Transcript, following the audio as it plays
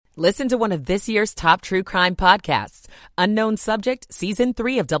Listen to one of this year's top true crime podcasts. Unknown Subject, Season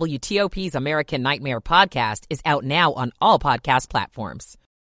 3 of WTOP's American Nightmare podcast is out now on all podcast platforms.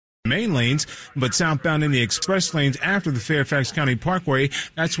 Main lanes, but southbound in the express lanes after the Fairfax County Parkway,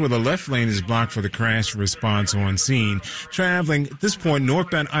 that's where the left lane is blocked for the crash response on scene. Traveling at this point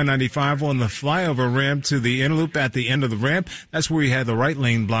northbound I-95 on the flyover ramp to the inner loop at the end of the ramp, that's where we had the right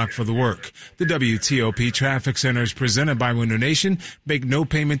lane blocked for the work. The WTOP Traffic Center is presented by Window Nation. Make no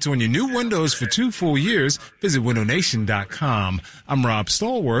payments on your new windows for 2 full years. Visit windownation.com. I'm Rob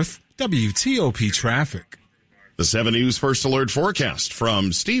Stallworth, WTOP Traffic. The 7 News First Alert forecast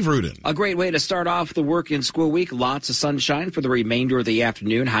from Steve Rudin. A great way to start off the work and school week. Lots of sunshine for the remainder of the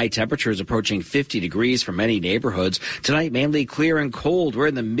afternoon. High temperatures approaching 50 degrees for many neighborhoods. Tonight, mainly clear and cold. We're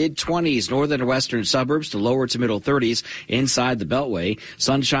in the mid-20s, northern and western suburbs to lower to middle 30s inside the Beltway.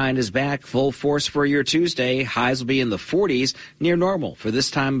 Sunshine is back full force for your Tuesday. Highs will be in the 40s, near normal for this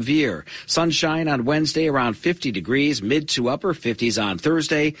time of year. Sunshine on Wednesday around 50 degrees, mid to upper 50s on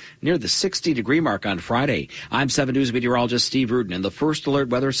Thursday, near the 60-degree mark on Friday. I'm 7 News meteorologist Steve Rudin in the First Alert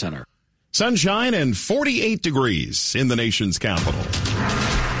Weather Center. Sunshine and 48 degrees in the nation's capital.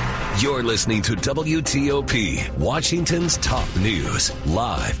 You're listening to WTOP, Washington's top news,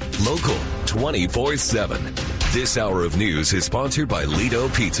 live, local, 24/7. This hour of news is sponsored by Lido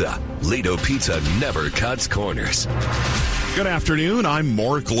Pizza. Lido Pizza never cuts corners. Good afternoon, I'm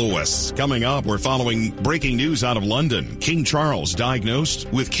Mark Lewis. Coming up, we're following breaking news out of London. King Charles diagnosed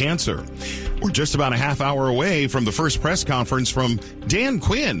with cancer. We're just about a half hour away from the first press conference from Dan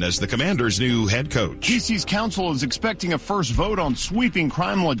Quinn as the Commander's new head coach. DC's council is expecting a first vote on sweeping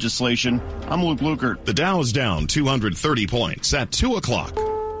crime legislation. I'm Luke Lukert. The Dow is down 230 points at 2 o'clock.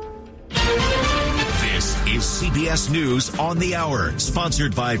 This is CBS News on the Hour,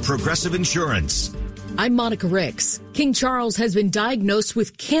 sponsored by Progressive Insurance. I'm Monica Ricks. King Charles has been diagnosed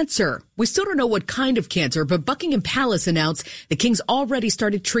with cancer. We still don't know what kind of cancer, but Buckingham Palace announced the king's already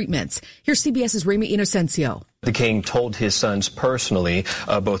started treatments. Here's CBS's Remy Inocencio. The king told his sons personally,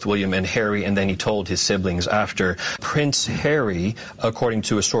 both William and Harry, and then he told his siblings after. Prince Harry, according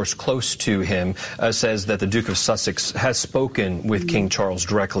to a source close to him, says that the Duke of Sussex has spoken with King Charles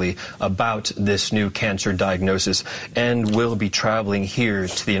directly about this new cancer diagnosis and will be traveling here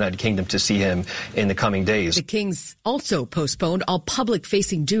to the United Kingdom to see him in the coming days. The king's also postponed all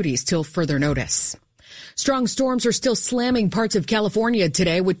public-facing duties till further notice. Strong storms are still slamming parts of California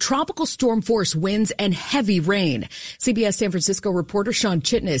today with tropical storm force winds and heavy rain. CBS San Francisco reporter Sean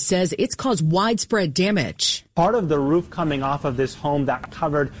Chitnis says it's caused widespread damage. Part of the roof coming off of this home that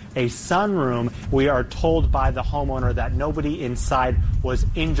covered a sunroom, we are told by the homeowner that nobody inside was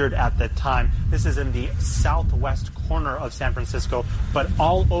injured at the time. This is in the southwest corner of San Francisco, but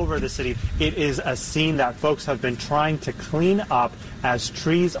all over the city, it is a scene that folks have been trying to clean up as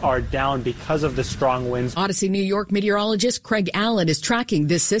trees are down because of the strong winds. Odyssey, New York meteorologist Craig Allen is tracking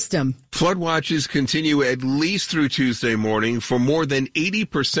this system. Flood watches continue at least through Tuesday morning for more than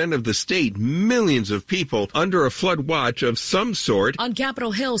 80% of the state. Millions of people under a flood watch of some sort. On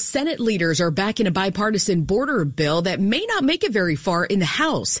Capitol Hill, Senate leaders are backing a bipartisan border bill that may not make it very far in the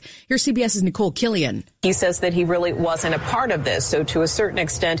House. Here's CBS's Nicole Killian. He says that he really wasn't a part of this. So to a certain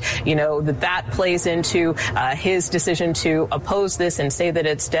extent, that plays into his decision to oppose this and say that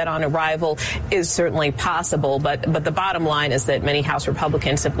it's dead on arrival is certainly possible. But the bottom line is that many House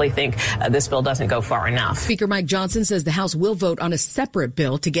Republicans simply think this bill doesn't go far enough. Speaker Mike Johnson says the House will vote on a separate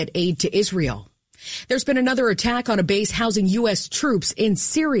bill to get aid to Israel. There's been another attack on a base housing U.S. troops in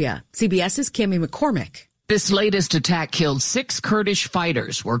Syria. CBS's Cammie McCormick. This latest attack killed 6 Kurdish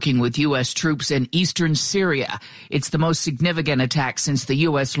fighters working with U.S. troops in eastern Syria. It's the most significant attack since the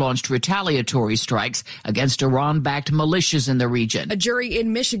U.S. launched retaliatory strikes against Iran-backed militias in the region. A jury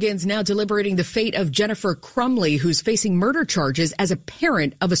in Michigan's now deliberating the fate of Jennifer Crumley, who's facing murder charges as a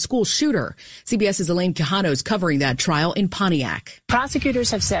parent of a school shooter. CBS's Elaine Quijano is covering that trial in Pontiac. Prosecutors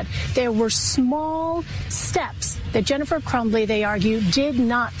have said there were small steps that Jennifer Crumley, they argue, did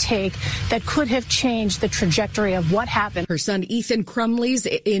not take that could have changed the trajectory of what happened. Her son Ethan Crumley's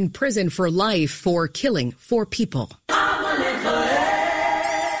in prison for life for killing 4 people.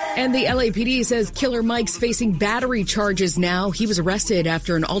 And the LAPD says Killer Mike's facing battery charges now. He was arrested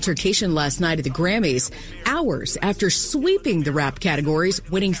after an altercation last night at the Grammys, hours after sweeping the rap categories,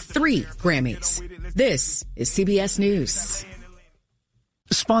 winning 3 Grammys. This is CBS News.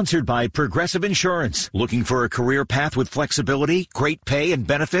 Sponsored by Progressive Insurance. Looking for a career path with flexibility, great pay, and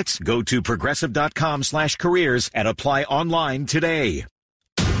benefits? Go to progressive.com/careers and apply online today.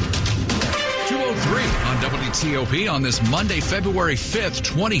 2:03 on WTOP on this Monday, February 5th,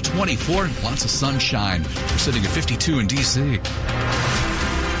 2024. Lots of sunshine. We're sitting at 52 in D.C.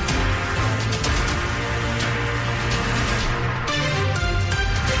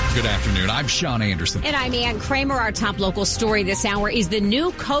 Good afternoon. I'm Sean Anderson. And I'm Ann Kramer. Our top local story this hour is the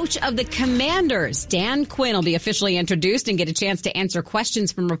new coach of the Commanders. Dan Quinn will be officially introduced and get a chance to answer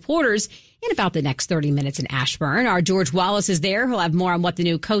questions from reporters in about the next 30 minutes in Ashburn. Our George Wallace is there. He'll have more on what the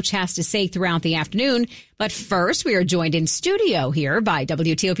new coach has to say throughout the afternoon. But first, we are joined in studio here by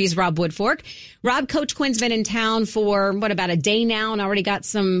WTOP's Rob Woodfork. Rob, Coach Quinn's been in town for, about a day now and already got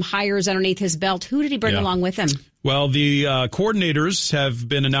some hires underneath his belt. Who did he bring along with him? Well, the coordinators have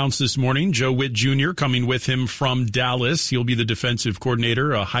been announced this morning. Joe Witt Jr. coming with him from Dallas. He'll be the defensive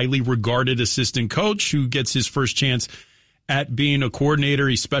coordinator, a highly regarded assistant coach who gets his first chance at being a coordinator.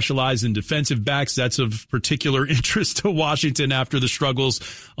 He specialized in defensive backs. That's of particular interest to Washington after the struggles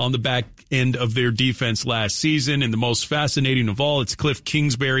on the back end of their defense last season. And the most fascinating of all, it's Cliff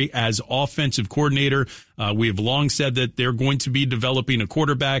Kingsbury as offensive coordinator. We have long said that they're going to be developing a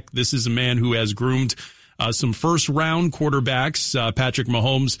quarterback. This is a man who has groomed some first-round quarterbacks, Patrick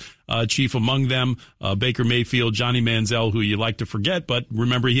Mahomes, chief among them, Baker Mayfield, Johnny Manziel, who you like to forget, but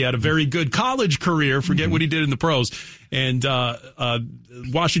remember he had a very good college career. Forget what he did in the pros. And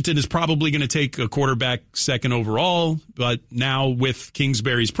Washington is probably going to take a quarterback second overall, but now with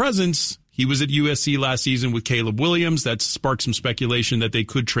Kingsbury's presence, he was at USC last season with Caleb Williams. That sparked some speculation that they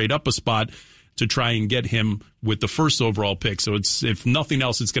could trade up a spot to try and get him with the first overall pick. So it's, if nothing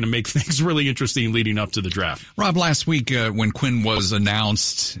else, it's going to make things really interesting leading up to the draft. Rob, last week when Quinn was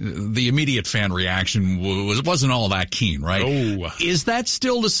announced, the immediate fan reaction wasn't all that keen, right? Oh. Is that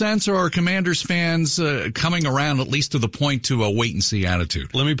still the sense, or are Commanders fans coming around at least to the point to a wait-and-see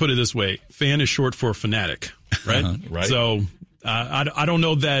attitude? Let me put it this way. Fan is short for fanatic, right? Right. So I don't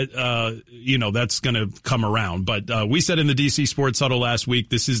know that, that's going to come around. But we said in the DC Sports Huddle last week,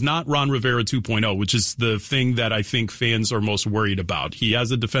 this is not Ron Rivera 2.0, which is the thing that I think fans are most worried about. He has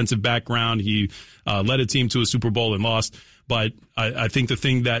a defensive background. He led a team to a Super Bowl and lost. But I think the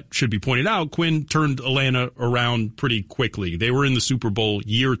thing that should be pointed out, Quinn turned Atlanta around pretty quickly. They were in the Super Bowl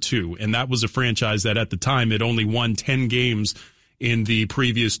year 2, and that was a franchise that at the time had only won 10 games in the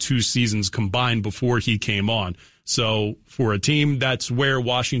previous 2 seasons combined before he came on. So for a team that's where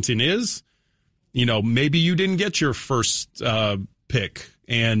Washington is, maybe you didn't get your first pick.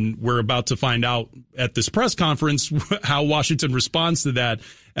 And we're about to find out at this press conference how Washington responds to that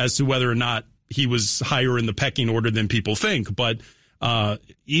as to whether or not he was higher in the pecking order than people think. But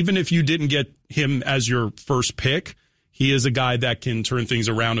even if you didn't get him as your first pick, he is a guy that can turn things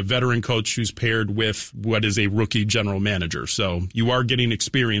around, a veteran coach who's paired with what is a rookie general manager. So you are getting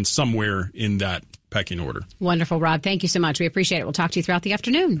experience somewhere in that pecking order. Wonderful, Rob. Thank you so much. We appreciate it. We'll talk to you throughout the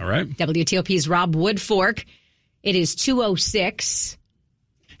afternoon. All right. WTOP's Rob Woodfork. It is 2:06.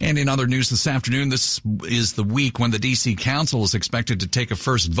 And in other news this afternoon, this is the week when the D.C. Council is expected to take a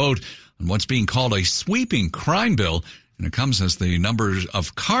first vote on what's being called a sweeping crime bill. And it comes as the number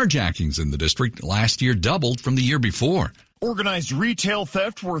of carjackings in the district last year doubled from the year before. Organized retail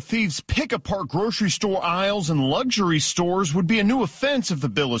theft where thieves pick apart grocery store aisles and luxury stores would be a new offense if the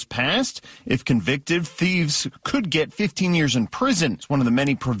bill is passed. If convicted, thieves could get 15 years in prison. It's one of the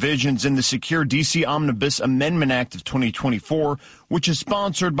many provisions in the Secure D.C. Omnibus Amendment Act of 2024, which is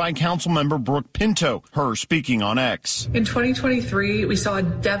sponsored by Councilmember Brooke Pinto, her speaking on X. In 2023, we saw a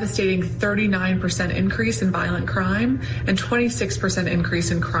devastating 39% increase in violent crime and 26%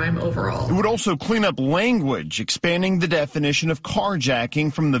 increase in crime overall. It would also clean up language, expanding the definition of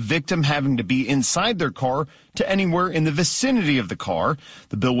carjacking from the victim having to be inside their car to anywhere in the vicinity of the car.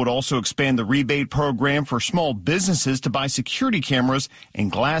 The bill would also expand the rebate program for small businesses to buy security cameras and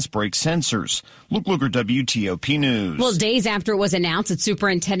glass break sensors. Luke Luker, WTOP News. Well, days after it was announced that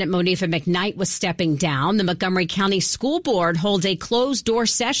Superintendent Monifa McKnight was stepping down, the Montgomery County School Board holds a closed-door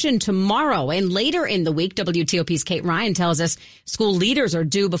session tomorrow. And later in the week, WTOP's Kate Ryan tells us school leaders are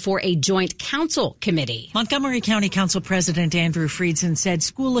due before a joint council committee. Montgomery County Council President Andrew Friedson said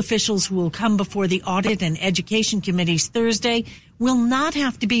school officials who will come before the Audit and Education Committees Thursday will not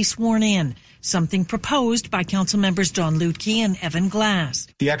have to be sworn in, something proposed by council members Don Lutke and Evan Glass.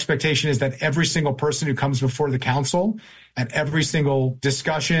 The expectation is that every single person who comes before the council at every single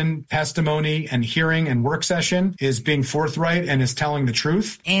discussion, testimony, and hearing and work session is being forthright and is telling the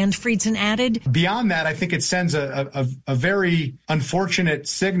truth. And Friedson added, beyond that, I think it sends a very unfortunate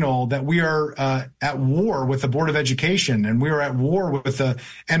signal that we are at war with the Board of Education and we are at war with the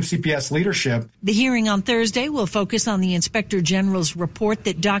MCPS leadership. The hearing on Thursday will focus on the Inspector General's report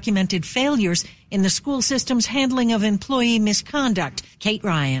that documented failures in the school system's handling of employee misconduct. Kate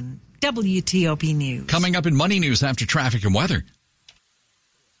Ryan, WTOP News. Coming up in Money News after traffic and weather.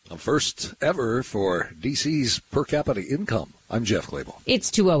 A first ever for DC's per capita income. I'm Jeff Clable. It's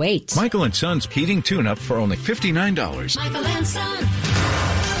 2:08. Michael & Son's heating tune-up for only $59. Michael &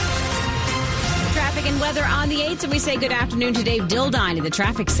 Son. traffic and weather on the 8s, and we say good afternoon to Dave Dildine in the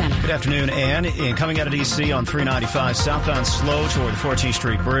traffic center. Good afternoon, Ann. Coming out of D.C. on 395 southbound slow toward the 14th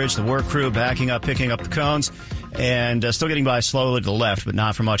Street Bridge. The work crew backing up, picking up the cones. And still getting by slowly to the left, but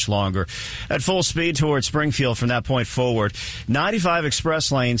not for much longer. At full speed toward Springfield from that point forward. 95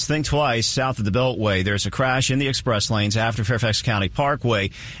 express lanes, think twice, south of the Beltway. There's a crash in the express lanes after Fairfax County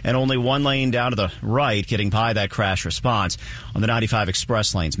Parkway, and only one lane down to the right getting by that crash response. On the 95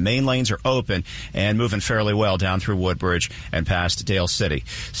 express lanes, main lanes are open and moving fairly well down through Woodbridge and past Dale City.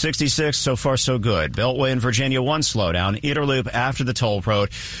 66, so far so good. Beltway in Virginia, one slowdown. Interloop after the toll road.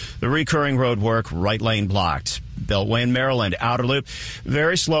 The recurring road work, right lane blocked. Beltway in Maryland, outer loop,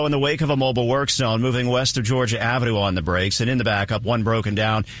 very slow in the wake of a mobile work zone, moving west of Georgia Avenue on the brakes, and in the backup, one broken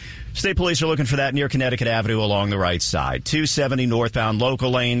down. State police are looking for that near Connecticut Avenue along the right side. 270 northbound local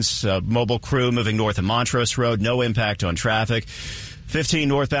lanes, mobile crew moving north of Montrose Road, no impact on traffic. 15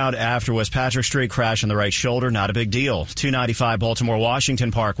 northbound after West Patrick Street, crash on the right shoulder, not a big deal. 295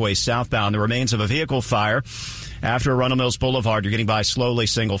 Baltimore-Washington Parkway southbound, the remains of a vehicle fire. After Arundel Mills Boulevard, you're getting by slowly,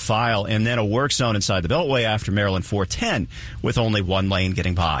 single file, and then a work zone inside the Beltway after Maryland 410 with only one lane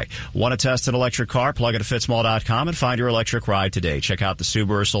getting by. Want to test an electric car? Plug it at fitzmall.com and find your electric ride today. Check out the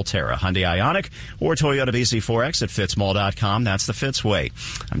Subaru Solterra, Hyundai Ioniq, or Toyota BZ4X at fitzmall.com. That's the Fitz way.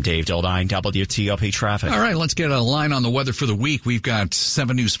 I'm Dave Dildine, WTOP Traffic. All right, let's get a line on the weather for the week. We've got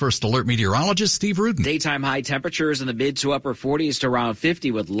 7 News First Alert meteorologist Steve Rudin. Daytime high temperatures in the mid to upper 40s to around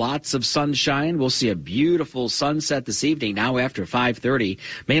 50 with lots of sunshine. We'll see a beautiful sunset this evening, now after 5:30.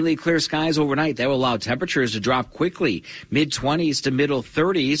 Mainly clear skies overnight. That will allow temperatures to drop quickly. Mid-20s to middle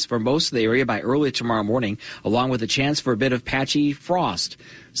 30s for most of the area by early tomorrow morning, along with a chance for a bit of patchy frost.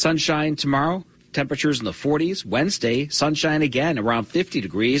 Sunshine tomorrow. Temperatures in the 40s. Wednesday, sunshine again, around 50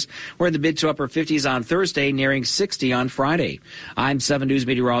 degrees. We're in the mid to upper 50s on Thursday, nearing 60 on Friday. I'm 7 News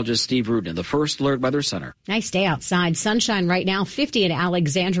meteorologist Steve Rudin, the First Alert Weather Center. Nice day outside. Sunshine right now, 50 in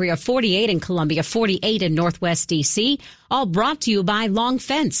Alexandria, 48 in Columbia, 48 in Northwest D.C. All brought to you by Long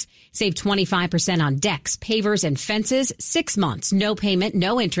Fence. Save 25% on decks, pavers, and fences. 6 months. No payment,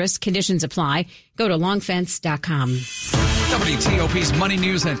 no interest. Conditions apply. Go to longfence.com. WTOP's Money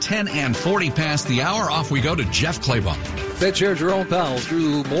News at 10 and 40 past the hour. Off we go to Jeff Clabaugh. Fed Chair Jerome Powell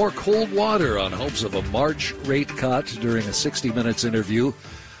drew more cold water on hopes of a March rate cut during a 60 Minutes interview.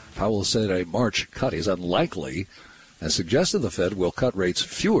 Powell said a March cut is unlikely and suggested the Fed will cut rates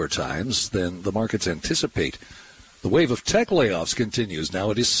fewer times than the markets anticipate. The wave of tech layoffs continues.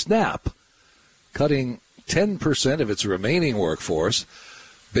 Now it is Snap, cutting 10% of its remaining workforce.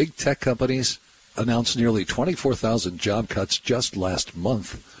 Big tech companies announced nearly 24,000 job cuts just last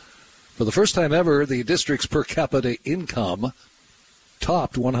month. For the first time ever, the district's per capita income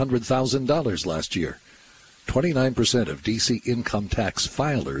topped $100,000 last year. 29% of D.C. income tax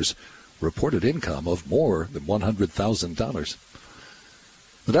filers reported income of more than $100,000.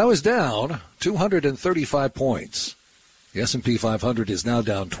 The Dow is down 235 points. The S&P 500 is now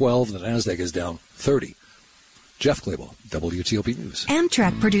down 12. The NASDAQ is down 30. Jeff Clabaugh, WTOP News.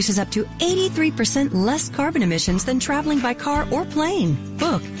 Amtrak produces up to 83% less carbon emissions than traveling by car or plane.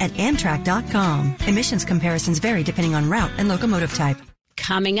 Book at Amtrak.com. Emissions comparisons vary depending on route and locomotive type.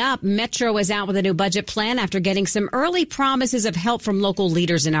 Coming up, Metro is out with a new budget plan after getting some early promises of help from local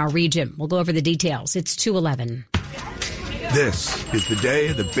leaders in our region. We'll go over the details. It's 2:11. This is the day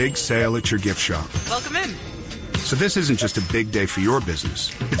of the big sale at your gift shop. Welcome in. So this isn't just a big day for your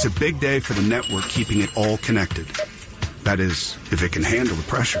business. It's a big day for the network keeping it all connected. That is, if it can handle the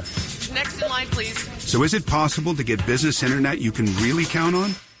pressure. Next in line, please. So is it possible to get business internet you can really count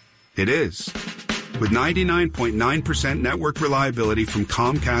on? It is. With 99.9% network reliability from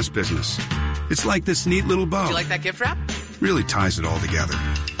Comcast Business. It's like this neat little bow. Do you like that gift wrap? Really ties it all together.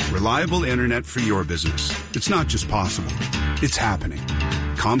 Reliable internet for your business. It's not just possible. It's happening.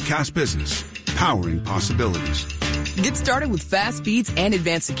 Comcast Business. Powering possibilities. Get started with fast speeds and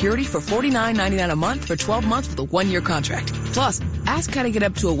advanced security for $49.99 a month for 12 months with a 1-year contract. Plus, ask how to get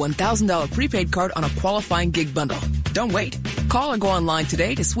up to a $1,000 prepaid card on a qualifying gig bundle. Don't wait. Call or go online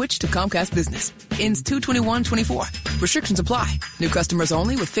today to switch to Comcast Business. Ends 2/21/24. Restrictions apply. New customers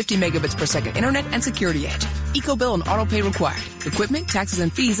only with 50 megabits per second internet and security edge. EcoBill and auto pay required. Equipment, taxes,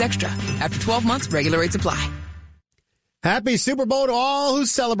 and fees extra. After 12 months, regular rates apply. Happy Super Bowl to all who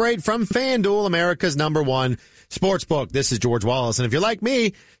celebrate from FanDuel, America's #1 sportsbook. This is George Wallace, and if you're like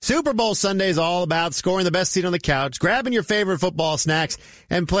me, Super Bowl Sunday is all about scoring the best seat on the couch, grabbing your favorite football snacks,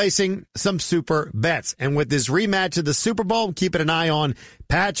 and placing some super bets. And with this rematch of the Super Bowl, I'm keeping an eye on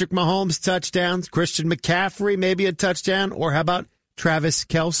Patrick Mahomes touchdowns, Christian McCaffrey maybe a touchdown, or how about Travis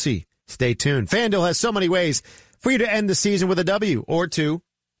Kelce? Stay tuned. FanDuel has so many ways for you to end the season with a W, or 2,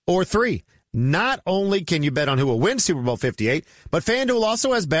 or 3. Not only can you bet on who will win Super Bowl 58, but FanDuel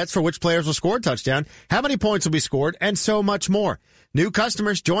also has bets for which players will score a touchdown, how many points will be scored, and so much more. New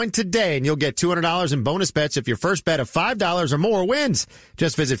customers, join today and you'll get $200 in bonus bets if your first bet of $5 or more wins.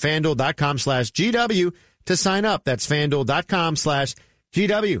 Just visit FanDuel.com/GW to sign up. That's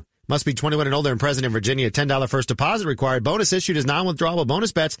FanDuel.com/GW. Must be 21 and older and present in Virginia. $10 first deposit required. Bonus issued as non-withdrawable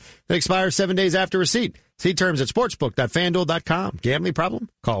bonus bets that expire 7 days after receipt. See terms at sportsbook.fanduel.com. Gambling problem?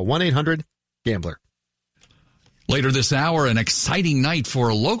 Call 1-800-GAMBLER. Later this hour, an exciting night for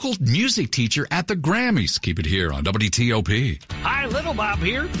a local music teacher at the Grammys. Keep it here on WTOP. Hi, Little Bob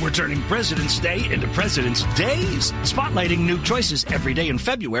here. We're turning President's Day into President's Days, spotlighting new choices every day in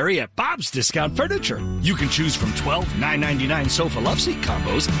February at Bob's Discount Furniture. You can choose from 12 $9.99 sofa love seat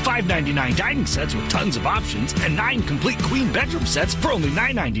combos, $5.99 dining sets with tons of options, and 9 complete queen bedroom sets for only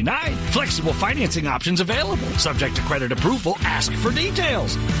 $9.99. Flexible financing options available. Subject to credit approval, ask for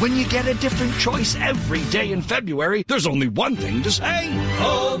details. When you get a different choice every day in February, there's only one thing to say.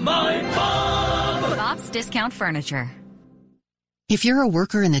 Oh, my Bob! Bob's Discount Furniture. If you're a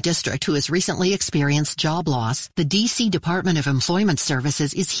worker in the district who has recently experienced job loss, the D.C. Department of Employment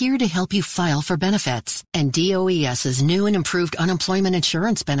Services is here to help you file for benefits. And DOES's new and improved unemployment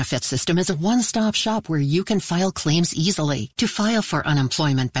insurance benefit system is a one-stop shop where you can file claims easily. To file for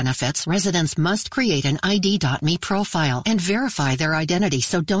unemployment benefits, residents must create an ID.me profile and verify their identity,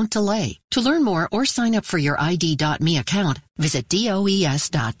 so don't delay. To learn more or sign up for your ID.me account, visit DOES.dc.gov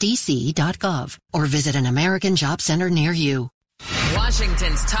or visit an American Job Center near you.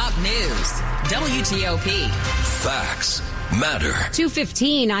 Washington's top news, WTOP. Facts matter.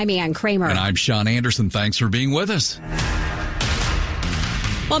 2:15, I'm Ann Kramer. And I'm Sean Anderson. Thanks for being with us.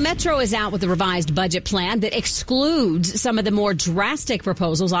 Well, Metro is out with a revised budget plan that excludes some of the more drastic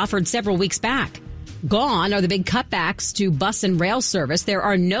proposals offered several weeks back. Gone are the big cutbacks to bus and rail service. There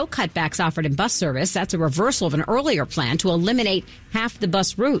are no cutbacks offered in bus service. That's a reversal of an earlier plan to eliminate half the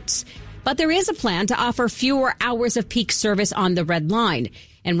bus routes. But there is a plan to offer fewer hours of peak service on the Red Line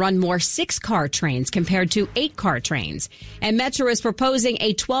and run more 6-car trains compared to 8-car trains. And Metro is proposing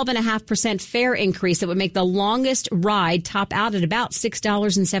a 12.5% fare increase that would make the longest ride top out at about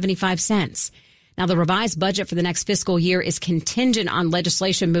 $6.75. Now, the revised budget for the next fiscal year is contingent on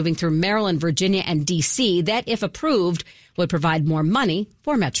legislation moving through Maryland, Virginia, and D.C. that, if approved, would provide more money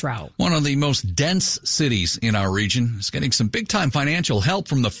for Metro. One of the most dense cities in our region is getting some big-time financial help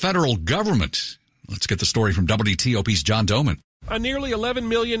from the federal government. Let's get the story from WTOP's John Doman. A nearly $11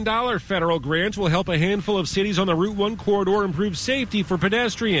 million federal grant will help a handful of cities on the Route 1 corridor improve safety for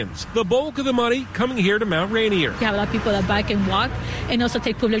pedestrians. The bulk of the money coming here to Mount Rainier. You have a lot of people that bike and walk and also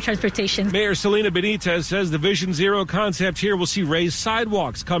take public transportation. Mayor Selena Benitez says the Vision Zero concept here will see raised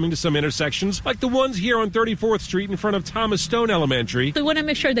sidewalks coming to some intersections, like the ones here on 34th Street in front of Thomas Stone Elementary. We want to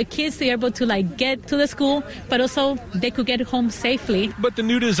make sure the kids are able to get to the school, but also they could get home safely. But the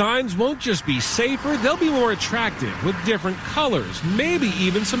new designs won't just be safer, they'll be more attractive with different colors, maybe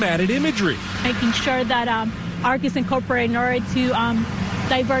even some added imagery. Making sure that ARC is incorporated in order to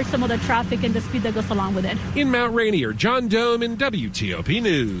divert some of the traffic and the speed that goes along with it. In Mount Rainier, John Doman, WTOP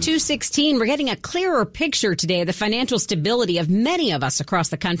News. 2:16, we're getting a clearer picture today of the financial stability of many of us across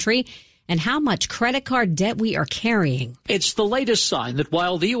the country and how much credit card debt we are carrying. It's the latest sign that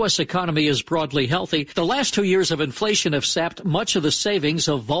while the U.S. economy is broadly healthy, the last 2 years of inflation have sapped much of the savings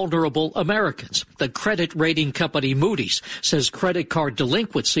of vulnerable Americans. The credit rating company Moody's says credit card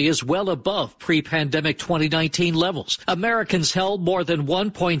delinquency is well above pre-pandemic 2019 levels. Americans held more than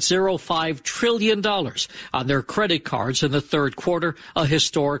 $1.05 trillion on their credit cards in the third quarter, a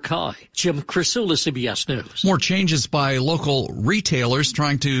historic high. Jim Crisula, CBS News. More changes by local retailers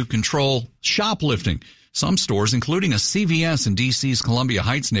trying to control shoplifting. Some stores, including a CVS in D.C.'s Columbia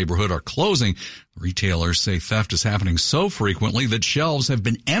Heights neighborhood, are closing. Retailers say theft is happening so frequently that shelves have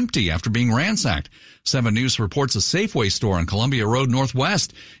been empty after being ransacked. 7 News reports a Safeway store on Columbia Road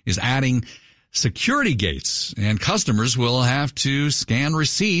Northwest is adding security gates, and customers will have to scan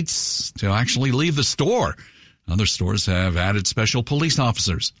receipts to actually leave the store. Other stores have added special police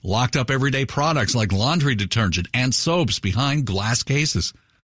officers, locked up everyday products like laundry detergent and soaps behind glass cases.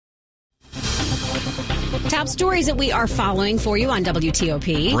 Top stories that we are following for you on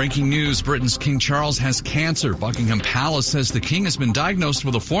WTOP. Breaking news, Britain's King Charles has cancer. Buckingham Palace says the king has been diagnosed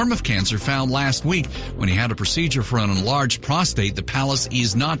with a form of cancer found last week when he had a procedure for an enlarged prostate. The palace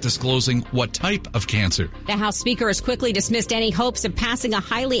is not disclosing what type of cancer. The House Speaker has quickly dismissed any hopes of passing a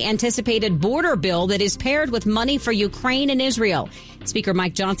highly anticipated border bill that is paired with money for Ukraine and Israel. Speaker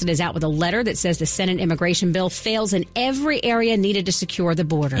Mike Johnson is out with a letter that says the Senate immigration bill fails in every area needed to secure the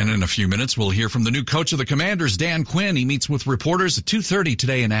border. And in a few minutes, we'll hear from the new coach of the Commanders, Dan Quinn. He meets with reporters at 2:30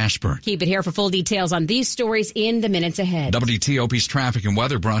 today in Ashburn. Keep it here for full details on these stories in the minutes ahead. WTOP's traffic and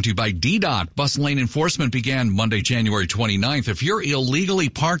weather brought to you by DDOT. Bus lane enforcement began Monday, January 29th. If you're illegally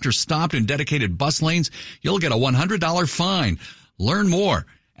parked or stopped in dedicated bus lanes, you'll get a $100 fine. Learn more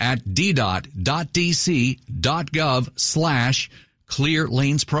at ddot.dc.gov/clear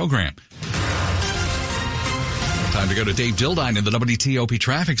lanes program. Time to go to Dave Dildine in the WTOP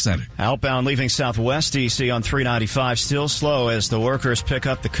Traffic Center. Outbound leaving Southwest D.C. on 395 still slow as the workers pick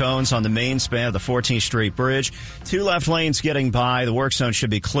up the cones on the main span of the 14th Street Bridge. 2 left lanes getting by. The work zone should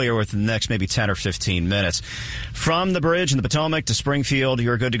be clear within the next maybe 10 or 15 minutes. From the bridge in the Potomac to Springfield,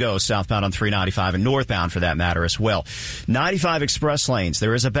 you're good to go southbound on 395 and northbound for that matter as well. 95 express lanes.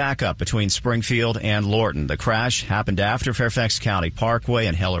 There is a backup between Springfield and Lorton. The crash happened after Fairfax County Parkway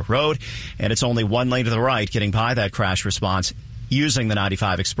and Heller Road, and it's only 1 lane to the right getting by that crash response using the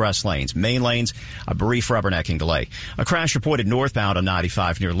 95 express lanes. Main lanes, a brief rubbernecking delay. A crash reported northbound on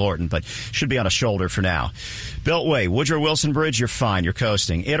 95 near Lorton, but should be on a shoulder for now. Beltway, Woodrow Wilson Bridge, you're fine. You're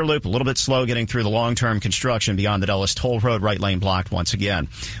coasting. Interloop, a little bit slow getting through the long-term construction beyond the Dulles Toll Road, right lane blocked once again.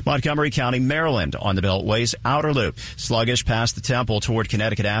 Montgomery County, Maryland on the Beltways. Outer loop, sluggish past the Temple toward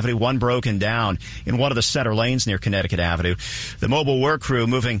Connecticut Avenue. 1 broken down in one of the center lanes near Connecticut Avenue. The mobile work crew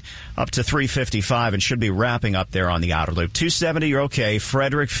moving up to 355 and should be wrapping up there on the outer loop. 270, you're okay.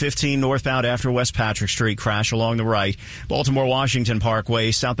 Frederick, 15 northbound after West Patrick Street. Crash along the right. Baltimore-Washington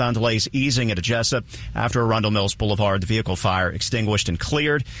Parkway. Southbound delays easing into Jessup after Arundel Mills Boulevard. The vehicle fire extinguished and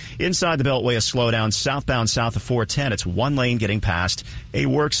cleared. Inside the Beltway, a slowdown southbound south of 410. It's 1 lane getting past a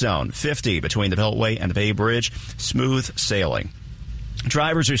work zone. 50 between the Beltway and the Bay Bridge. Smooth sailing.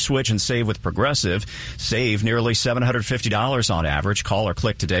 Drivers who switch and save with Progressive save nearly $750 on average. Call or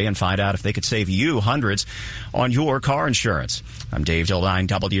click today and find out if they could save you hundreds on your car insurance. I'm Dave Dildine,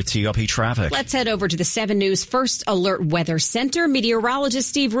 WTOP Traffic. Let's head over to the 7 News First Alert Weather Center. Meteorologist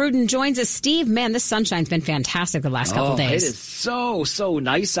Steve Rudin joins us. Steve, man, this sunshine's been fantastic the last couple days. It is so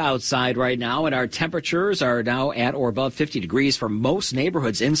nice outside right now, and our temperatures are now at or above 50 degrees for most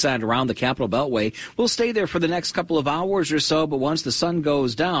neighborhoods inside and around the Capitol Beltway. We'll stay there for the next couple of hours or so, but once the sun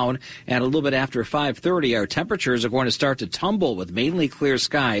goes down and a little bit after 5:30, our temperatures are going to start to tumble with mainly clear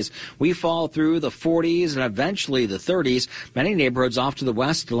skies. We fall through the 40s and eventually the 30s. Many neighborhoods off to the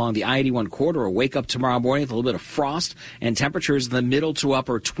west along the I-81 corridor will wake up tomorrow morning with a little bit of frost and temperatures in the middle to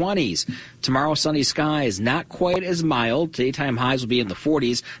upper 20s. Tomorrow, sunny skies, not quite as mild. Daytime highs will be in the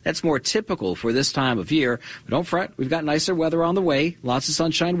 40s. That's more typical for this time of year. But don't fret, we've got nicer weather on the way. Lots of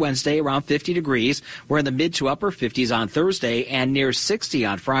sunshine Wednesday, around 50 degrees. We're in the mid to upper 50s on Thursday and near 60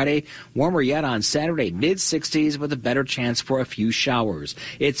 on Friday. Warmer yet on Saturday, mid-60s with a better chance for a few showers.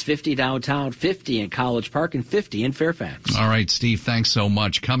 It's 50 downtown, 50 in College Park, and 50 in Fairfax. All right, Steve, thanks so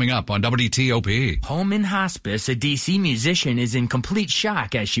much. Coming up on WTOP. Home in hospice, a D.C. musician is in complete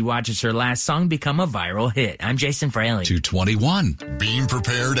shock as she watches her last song become a viral hit. I'm Jason Fraley. 221. Being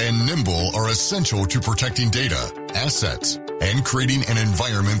prepared and nimble are essential to protecting data, assets, and creating an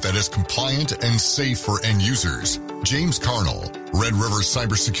environment that is compliant and safe for end users. James Carnell, Red River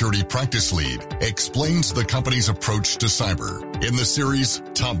Cybersecurity Practice Lead, explains the company's approach to cyber in the series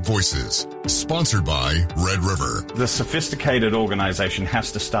Top Voices, sponsored by Red River. The sophisticated organization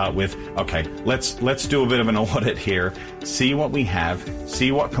has to start with, okay, let's do a bit of an audit here, see what we have,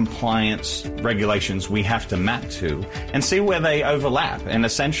 see what compliance regulations we have to map to, and see where they overlap. And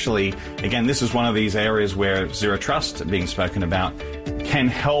essentially, again, this is one of these areas where zero trust being spoken about can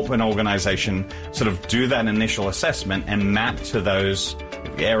help an organization sort of do that initial assessment and map to those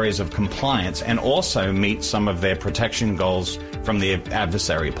areas of compliance and also meet some of their protection goals from the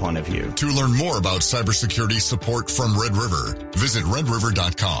adversary point of view. To learn more about cybersecurity support from Red River, visit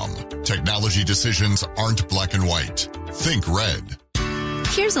redriver.com. Technology decisions aren't black and white. Think red.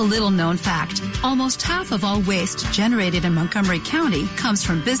 Here's a little known fact. Almost half of all waste generated in Montgomery County comes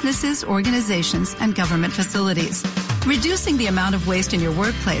from businesses, organizations, and government facilities. Reducing the amount of waste in your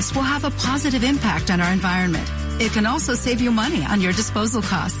workplace will have a positive impact on our environment. It can also save you money on your disposal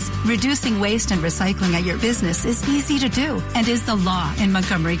costs. Reducing waste and recycling at your business is easy to do and is the law in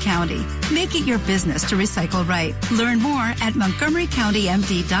Montgomery County. Make it your business to recycle right. Learn more at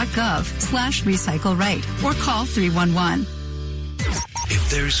montgomerycountymd.gov/recycle right or call 311. If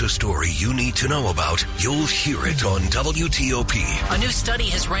there's a story you need to know about, you'll hear it on WTOP. A new study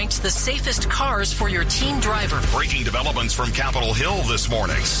has ranked the safest cars for your teen driver. Breaking developments from Capitol Hill this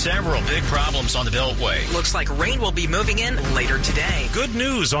morning. Several big problems on the Beltway. Looks like rain will be moving in later today. Good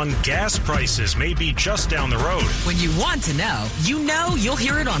news on gas prices may be just down the road. When you want to know, you'll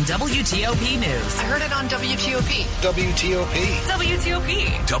hear it on WTOP News. I heard it on WTOP. WTOP. WTOP.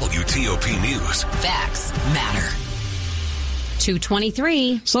 WTOP News. Facts matter.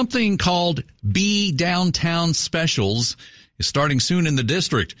 2:23. Something called Be Downtown Specials is starting soon in the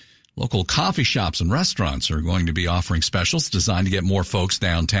district. Local coffee shops and restaurants are going to be offering specials designed to get more folks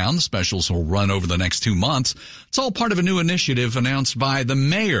downtown. The specials will run over the next 2 months. It's all part of a new initiative announced by the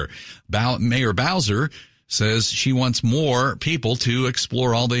mayor. Mayor Bowser says she wants more people to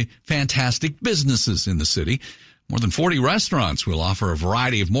explore all the fantastic businesses in the city. More than 40 restaurants will offer a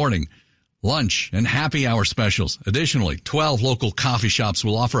variety of morning, lunch, and happy hour specials. Additionally, 12 local coffee shops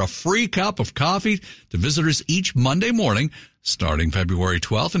will offer a free cup of coffee to visitors each Monday morning, starting February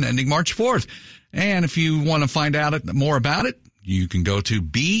 12th and ending March 4th. And if you want to find out more about it, you can go to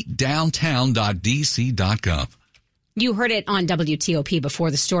bedowntown.dc.gov. You heard it on WTOP before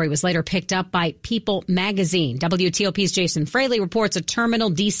the story was later picked up by People magazine. WTOP's Jason Fraley reports a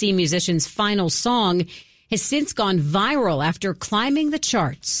terminal DC musician's final song has since gone viral after climbing the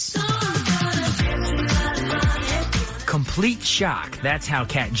charts. Complete shock. That's how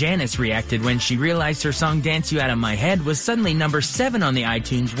Kat Janice reacted when she realized her song Dance You Out of My Head was suddenly number 7 on the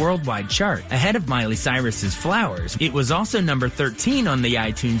iTunes worldwide chart, ahead of Miley Cyrus's Flowers. It was also number 13 on the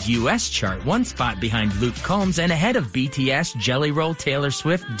iTunes US chart, 1 spot behind Luke Combs and ahead of BTS, Jelly Roll, Taylor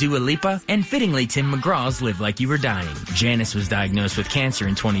Swift, Dua Lipa, and fittingly Tim McGraw's Live Like You Were Dying. Janice was diagnosed with cancer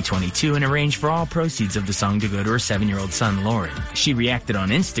in 2022 and arranged for all proceeds of the song to go to her 7-year-old son, Lauren. She reacted on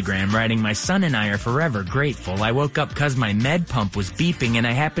Instagram, writing, "My son and I are forever grateful. I woke up because my med pump was beeping and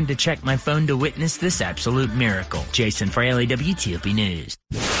I happened to check my phone to witness this absolute miracle." Jason Fraley, WTOP News.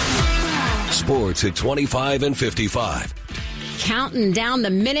 Sports at 25 and 55. Counting down the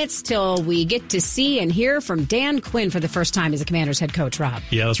minutes till we get to see and hear from Dan Quinn for the first time as the Commanders head coach, Rob.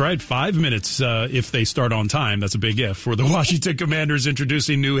 Yeah, that's right. 5 minutes if they start on time. That's a big if for the Washington Commanders,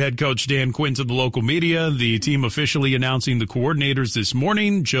 introducing new head coach Dan Quinn to the local media. The team officially announcing the coordinators this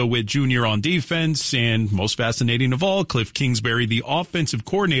morning. Joe Witt Jr. on defense, and most fascinating of all, Cliff Kingsbury, the offensive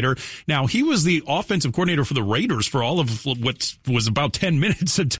coordinator. Now, he was the offensive coordinator for the Raiders for all of what was about 10 minutes until